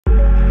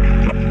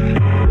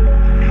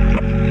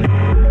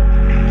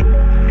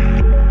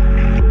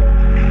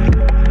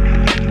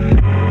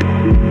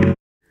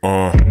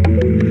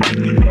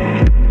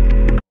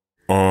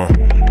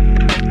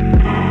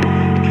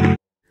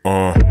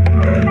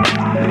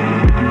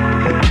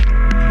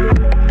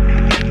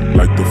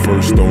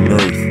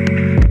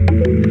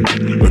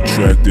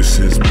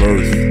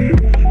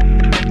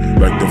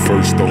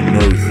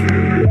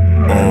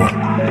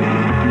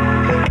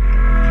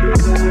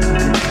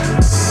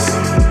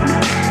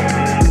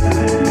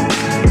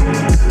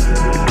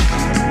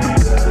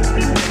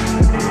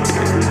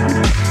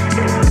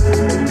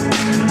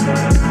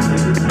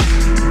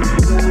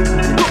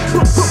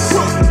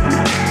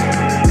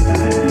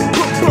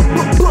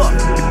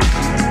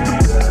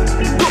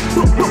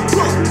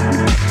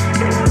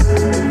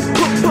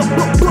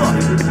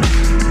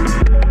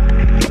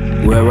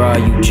Where are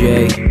you,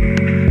 Jay?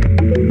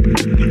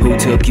 Who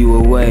took you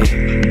away?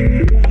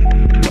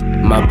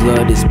 My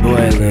blood is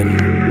boiling.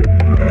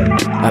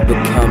 I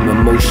become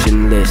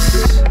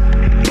emotionless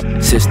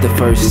since the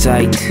first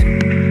sight.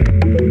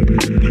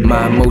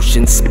 My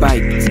emotions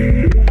spiked,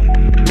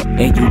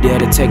 and you dare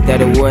to take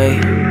that away?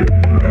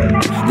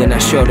 Then I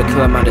show the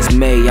club my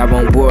dismay. I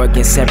won't war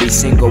against every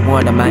single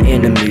one of my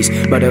enemies,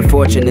 but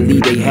unfortunately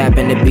they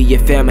happen to be your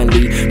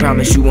family.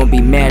 Promise you won't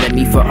be mad at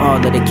me for all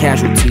of the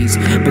casualties,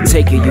 but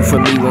taking you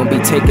from me won't be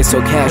taken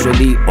so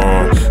casually.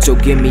 So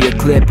give me a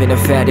clip and a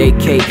fat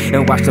AK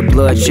and watch the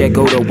bloodshed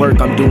go to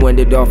work. I'm doing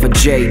it all for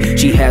Jay.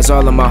 She has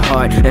all of my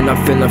heart and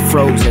I'm feeling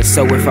frozen,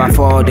 so if I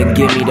fall then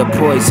give me the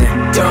poison.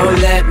 Don't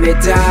let me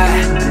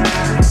die,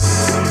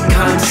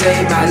 come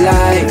save my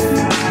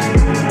life.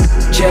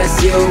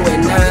 Just you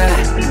and I,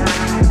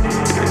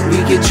 we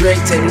can drink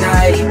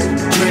tonight,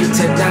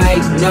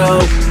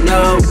 no,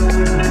 no.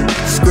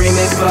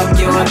 Screaming fuck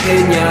your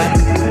opinion,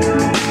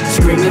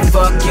 screaming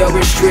fuck your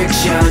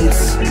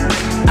restrictions.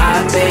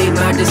 I made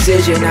my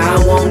decision, I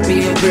won't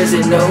be in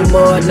prison no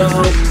more, no,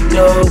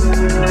 no.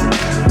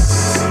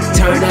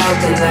 Turn out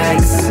the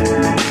lights,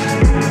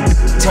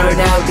 turn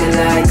out the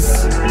lights,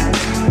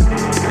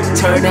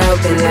 turn out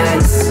the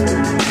lights.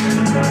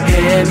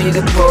 Hand me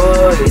the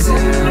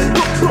poison.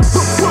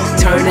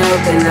 Turn out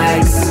the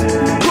lights.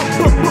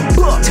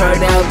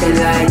 Turn out the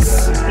lights.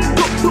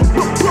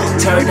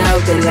 Turn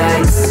out the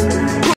lights.